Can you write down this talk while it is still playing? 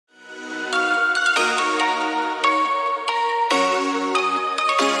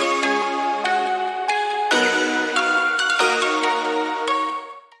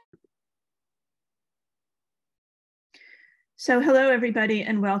So hello, everybody,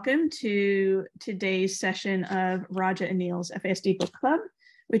 and welcome to today's session of Raja and Neil's FASD Book Club,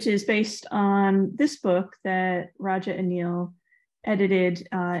 which is based on this book that Raja and Neil edited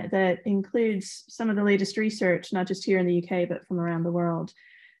that includes some of the latest research, not just here in the UK, but from around the world.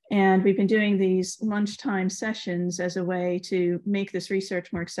 And we've been doing these lunchtime sessions as a way to make this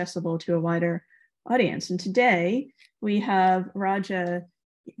research more accessible to a wider audience. And today we have Raja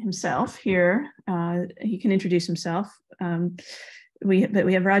himself here. He can introduce himself. But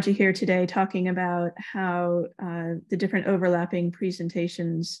we have Raja here today talking about how the different overlapping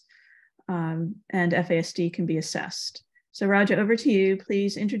presentations and FASD can be assessed. So Raja, over to you.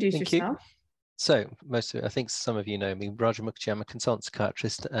 Please introduce yourself. So I think some of you know me, Raja Mukherjee. I'm a consultant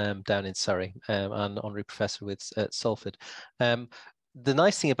psychiatrist down in Surrey and honorary professor at Salford. The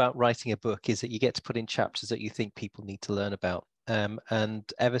nice thing about writing a book is that you get to put in chapters that you think people need to learn about. And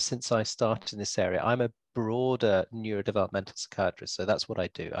ever since I started in this area, I'm a broader neurodevelopmental psychiatrist. So that's what I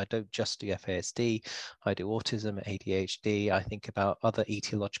do. I don't just do FASD. I do autism, ADHD. I think about other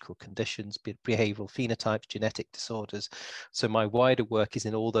etiological conditions, behavioral phenotypes, genetic disorders. So my wider work is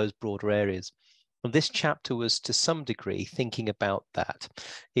in all those broader areas. And this chapter was to some degree thinking about that,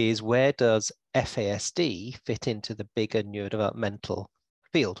 is where does FASD fit into the bigger neurodevelopmental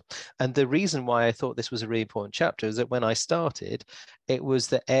field? And the reason why I thought this was a really important chapter is that when I started, it was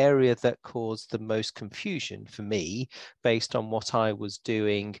the area that caused the most confusion for me based on what I was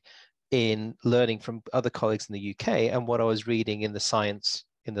doing in learning from other colleagues in the UK and what I was reading in the science,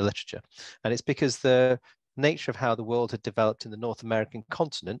 in the literature. And it's because the nature of how the world had developed in the North American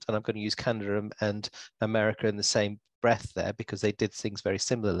continent, and I'm going to use Canada and America in the same breath there because they did things very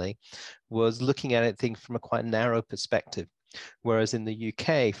similarly, was looking at things from a quite narrow perspective. Whereas in the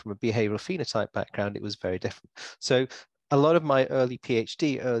UK, from a behavioral phenotype background, it was very different. So a lot of my early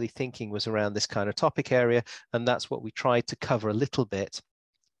PhD, early thinking was around this kind of topic area, and that's what we tried to cover a little bit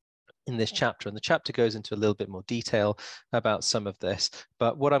in this chapter. And the chapter goes into a little bit more detail about some of this.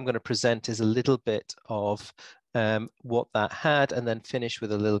 But what I'm going to present is a little bit of what that had, and then finish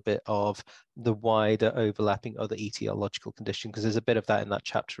with a little bit of the wider overlapping other etiological condition, because there's a bit of that in that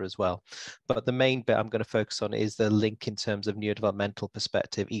chapter as well. But the main bit I'm going to focus on is the link in terms of neurodevelopmental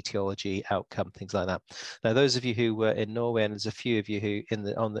perspective, etiology, outcome, things like that. Now, those of you who were in Norway, and there's a few of you who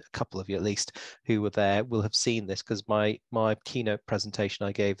a couple of you at least who were there, will have seen this, because my keynote presentation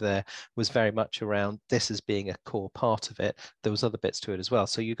I gave there was very much around this as being a core part of it. There was other bits to it as well.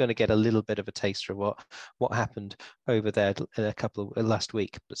 So you're going to get a little bit of a taster of what happened over there in a couple of last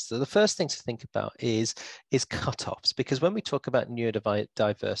week. But so the first thing to think about is cutoffs, because when we talk about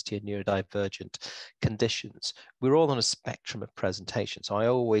neurodiversity and neurodivergent conditions, we're all on a spectrum of presentation. So I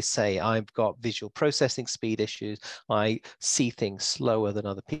always say I've got visual processing speed issues. I see things slower than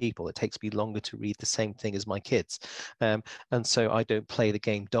other people. It takes me longer to read the same thing as my kids. And so I don't play the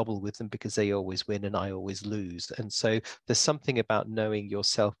game double with them because they always win and I always lose. And so there's something about knowing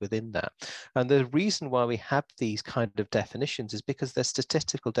yourself within that. And the reason why we have these kind of definitions is because they're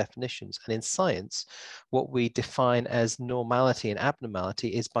statistical definitions. And in science, what we define as normality and abnormality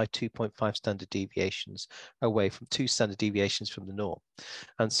is by 2.5 standard deviations away from 2 standard deviations from the norm.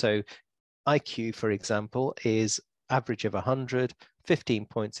 And so IQ, for example, is average of 100, 15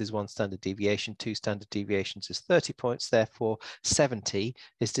 points is 1 standard deviation, 2 standard deviations is 30 points, therefore 70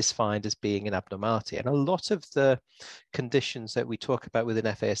 is defined as being an abnormality. And a lot of the conditions that we talk about within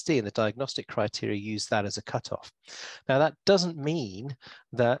FASD and the diagnostic criteria use that as a cutoff. Now, that doesn't mean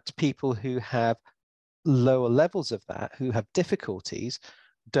that people who have lower levels of that, who have difficulties,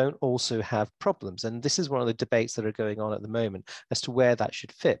 don't also have problems. And this is one of the debates that are going on at the moment as to where that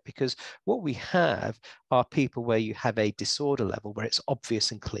should fit, because what we have are people where you have a disorder level where it's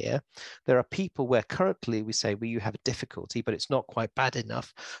obvious and clear. There are people where currently we say, well, you have a difficulty, but it's not quite bad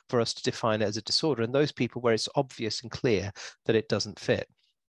enough for us to define it as a disorder. And those people where it's obvious and clear that it doesn't fit.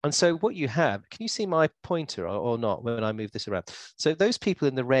 And so what you have, can you see my pointer or not when I move this around? So those people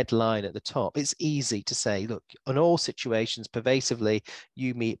in the red line at the top, it's easy to say, look, on all situations, pervasively,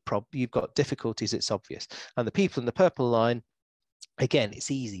 you've got difficulties, it's obvious. And the people in the purple line, again, it's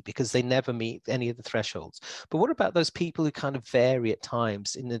easy because they never meet any of the thresholds. But what about those people who kind of vary at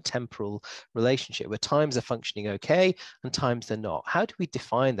times in the temporal relationship, where times are functioning okay and times they're not? How do we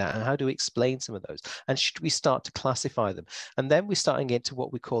define that, and how do we explain some of those? And should we start to classify them? And then we're starting into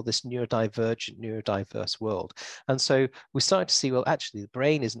what we call this neurodivergent, neurodiverse world. And so we're starting to see, well, actually, the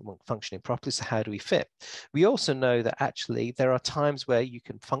brain isn't functioning properly, so how do we fit? We also know that actually there are times where you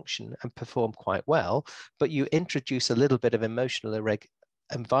can function and perform quite well, but you introduce a little bit of emotional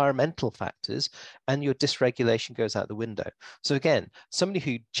environmental factors and your dysregulation goes out the window. So again, somebody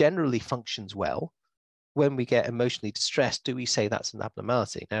who generally functions well when we get emotionally distressed, do we say that's an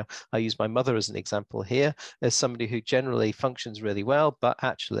abnormality? Now, I use my mother as an example here, as somebody who generally functions really well, but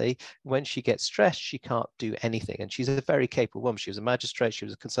actually when she gets stressed, she can't do anything. And she's a very capable woman. She was a magistrate, she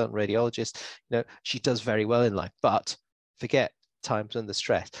was a consultant radiologist, she does very well in life, but forget times under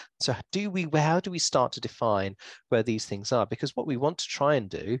stress. So how do we start to define where these things are? Because what we want to try and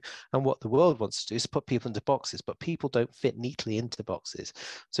do, and what the world wants to do, is put people into boxes, but people don't fit neatly into boxes.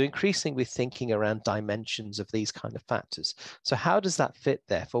 So increasingly we're thinking around dimensions of these kind of factors. So how does that fit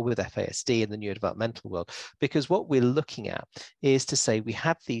therefore with FASD in the neurodevelopmental world? Because what we're looking at is to say we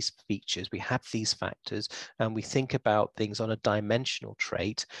have these features, we have these factors, and we think about things on a dimensional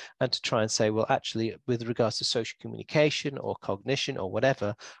trait, and to try and say, well, actually, with regards to social communication or cognition or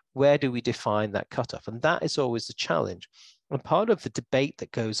whatever, where do we define that cutoff? And that is always the challenge. And part of the debate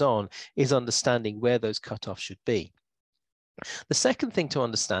that goes on is understanding where those cutoffs should be. The second thing to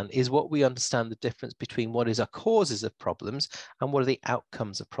understand is what we understand the difference between what is our causes of problems and what are the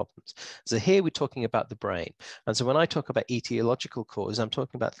outcomes of problems. So here we're talking about the brain. And so when I talk about etiological causes, I'm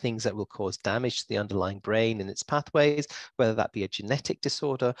talking about things that will cause damage to the underlying brain and its pathways, whether that be a genetic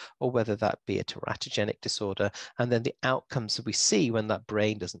disorder or whether that be a teratogenic disorder, and then the outcomes that we see when that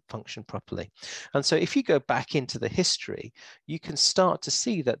brain doesn't function properly. And so if you go back into the history, you can start to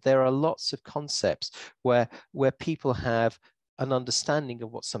see that there are lots of concepts where people have an understanding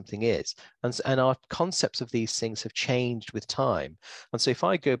of what something is. And our concepts of these things have changed with time. And so if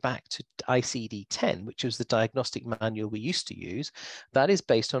I go back to ICD-10, which was the diagnostic manual we used to use, that is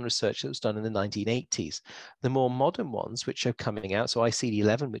based on research that was done in the 1980s. The more modern ones, which are coming out, so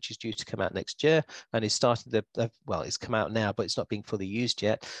ICD-11, which is due to come out next year, and is starting well, it's come out now, but it's not being fully used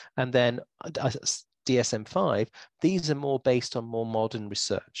yet. And then DSM-5, these are more based on more modern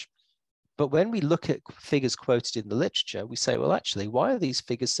research. But when we look at figures quoted in the literature, we say, well, actually, why are these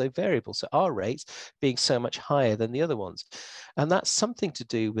figures so variable? So our rates being so much higher than the other ones. And that's something to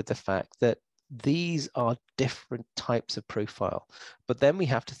do with the fact that these are different types of profile. But then we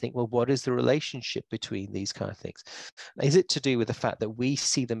have to think, well, what is the relationship between these kind of things? Is it to do with the fact that we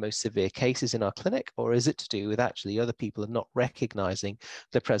see the most severe cases in our clinic, or is it to do with actually other people are not recognizing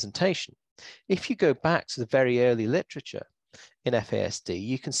the presentation? If you go back to the very early literature in FASD,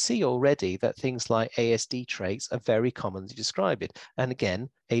 you can see already that things like ASD traits are very commonly described. And again,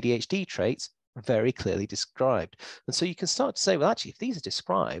 ADHD traits are very clearly described. And so you can start to say, well, actually, if these are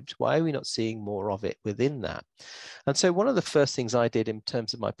described, why are we not seeing more of it within that? And so one of the first things I did in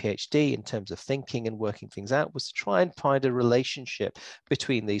terms of my PhD, in terms of thinking and working things out, was to try and find a relationship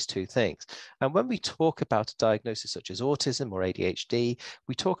between these two things. And when we talk about a diagnosis such as autism or ADHD,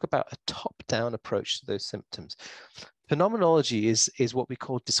 we talk about a top-down approach to those symptoms. Phenomenology is what we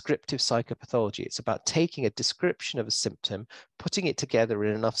call descriptive psychopathology. It's about taking a description of a symptom, putting it together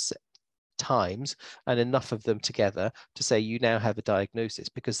in enough times and enough of them together to say you now have a diagnosis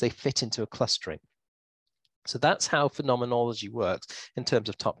because they fit into a clustering. So that's how phenomenology works in terms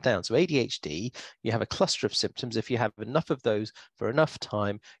of top down. So ADHD, you have a cluster of symptoms. If you have enough of those for enough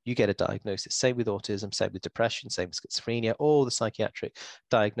time, you get a diagnosis. Same with autism, same with depression, same with schizophrenia. All the psychiatric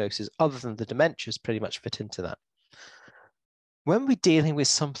diagnoses other than the dementias pretty much fit into that. When we're dealing with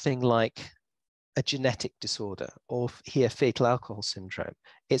something like a genetic disorder or here fetal alcohol syndrome,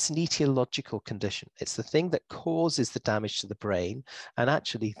 it's an etiological condition. It's the thing that causes the damage to the brain. And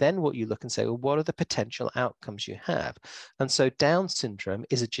actually then what you look and say, well, what are the potential outcomes you have? And so Down syndrome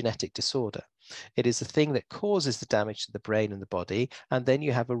is a genetic disorder. It is the thing that causes the damage to the brain and the body, and then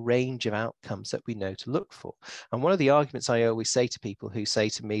you have a range of outcomes that we know to look for. And one of the arguments I always say to people who say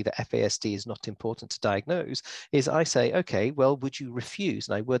to me that FASD is not important to diagnose is I say, okay, well, would you refuse,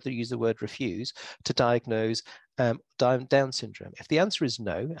 and I would use the word refuse, to diagnose Down syndrome? If the answer is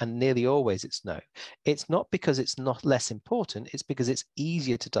no, and nearly always it's no, it's not because it's not less important, it's because it's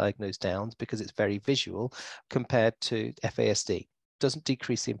easier to diagnose Downs because it's very visual compared to FASD. Doesn't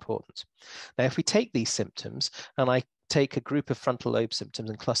decrease the importance. Now, if we take these symptoms and I take a group of frontal lobe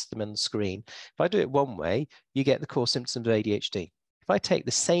symptoms and cluster them on the screen, if I do it one way, you get the core symptoms of ADHD. If I take the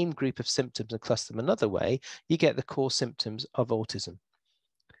same group of symptoms and cluster them another way, you get the core symptoms of autism.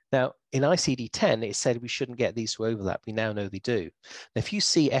 Now, in ICD-10, it said we shouldn't get these to overlap. We now know they do. Now, if you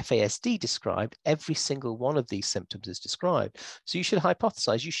see FASD described, every single one of these symptoms is described. So you should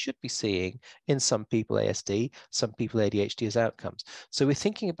hypothesize you should be seeing in some people ASD, some people ADHD as outcomes. So we're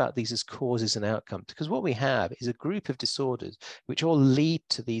thinking about these as causes and outcomes, because what we have is a group of disorders which all lead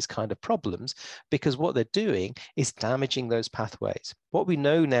to these kind of problems, because what they're doing is damaging those pathways. What we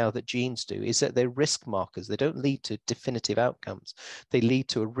know now that genes do is that they're risk markers. They don't lead to definitive outcomes. They lead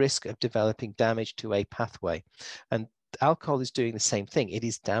to a risk of developing damage to a pathway. And alcohol is doing the same thing. It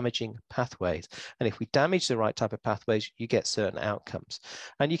is damaging pathways. And if we damage the right type of pathways, you get certain outcomes.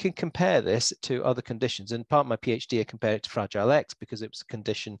 And you can compare this to other conditions. And part of my PhD, I compared it to Fragile X because it was a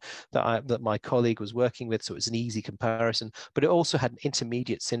condition that my colleague was working with. So it was an easy comparison, but it also had an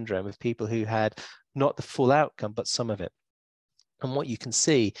intermediate syndrome of people who had not the full outcome, but some of it. And what you can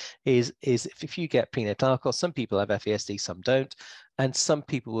see is if you get prenatal alcohol, some people have FASD, some don't. And some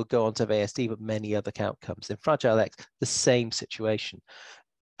people will go on to have ASD, but many other outcomes. In Fragile X, the same situation.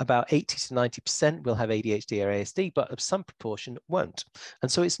 About 80 to 90% will have ADHD or ASD, but of some proportion won't.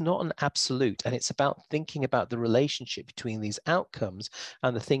 And so it's not an absolute, and it's about thinking about the relationship between these outcomes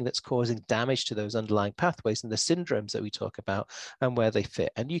and the thing that's causing damage to those underlying pathways and the syndromes that we talk about and where they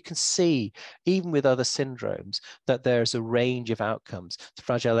fit. And you can see, even with other syndromes, that there's a range of outcomes.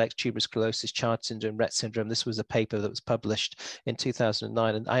 Fragile X, tuberous sclerosis, Chard syndrome, Rett syndrome. This was a paper that was published in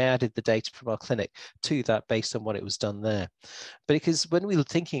 2009, and I added the data from our clinic to that based on what it was done there. But because when we were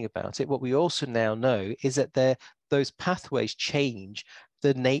thinking about it, what we also now know is that those pathways change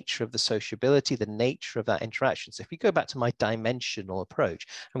the nature of the sociability, the nature of that interaction. So if we go back to my dimensional approach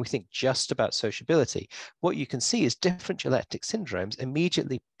and we think just about sociability, what you can see is different genetic syndromes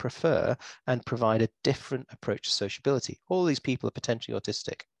immediately prefer and provide a different approach to sociability. All these people are potentially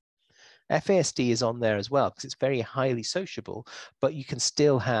autistic. FASD is on there as well because it's very highly sociable, but you can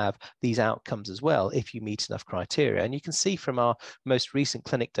still have these outcomes as well if you meet enough criteria. And you can see from our most recent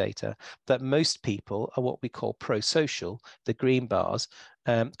clinic data that most people are what we call pro-social, the green bars,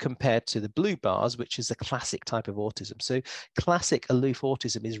 compared to the blue bars, which is a classic type of autism. So classic aloof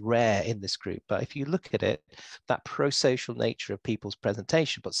autism is rare in this group, but if you look at it, that pro-social nature of people's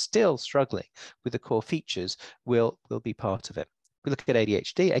presentation, but still struggling with the core features will be part of it. We look at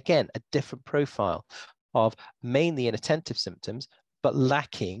ADHD, again, a different profile of mainly inattentive symptoms, but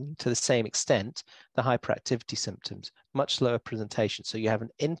lacking to the same extent the hyperactivity symptoms, much lower presentation. So you have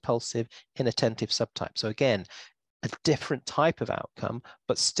an impulsive, inattentive subtype. So again, a different type of outcome,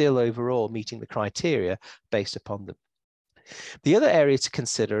 but still overall meeting the criteria based upon them. The other area to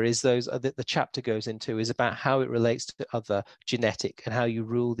consider is those that the chapter goes into is about how it relates to other genetic and how you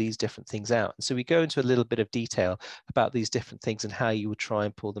rule these different things out. And so we go into a little bit of detail about these different things and how you would try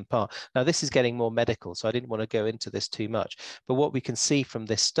and pull them apart. Now, this is getting more medical, so I didn't want to go into this too much. But what we can see from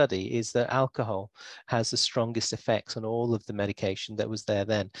this study is that alcohol has the strongest effects on all of the medication that was there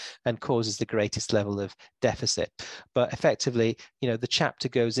then and causes the greatest level of deficit. But effectively, the chapter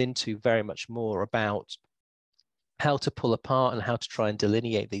goes into very much more about how to pull apart and how to try and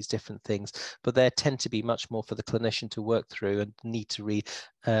delineate these different things, but there tend to be much more for the clinician to work through and need to read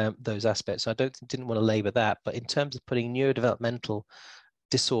those aspects. So I didn't want to labor that, but in terms of putting neurodevelopmental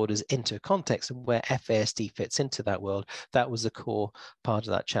disorders into context and where FASD fits into that world, that was the core part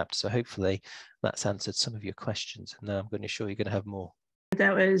of that chapter. So hopefully that's answered some of your questions, and now I'm going to show you're going to have more.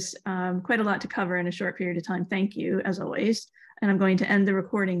 That was quite a lot to cover in a short period of time. Thank you, as always. And I'm going to end the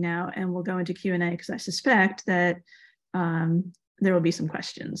recording now, and we'll go into Q&A because I suspect that there will be some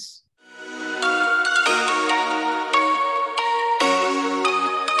questions.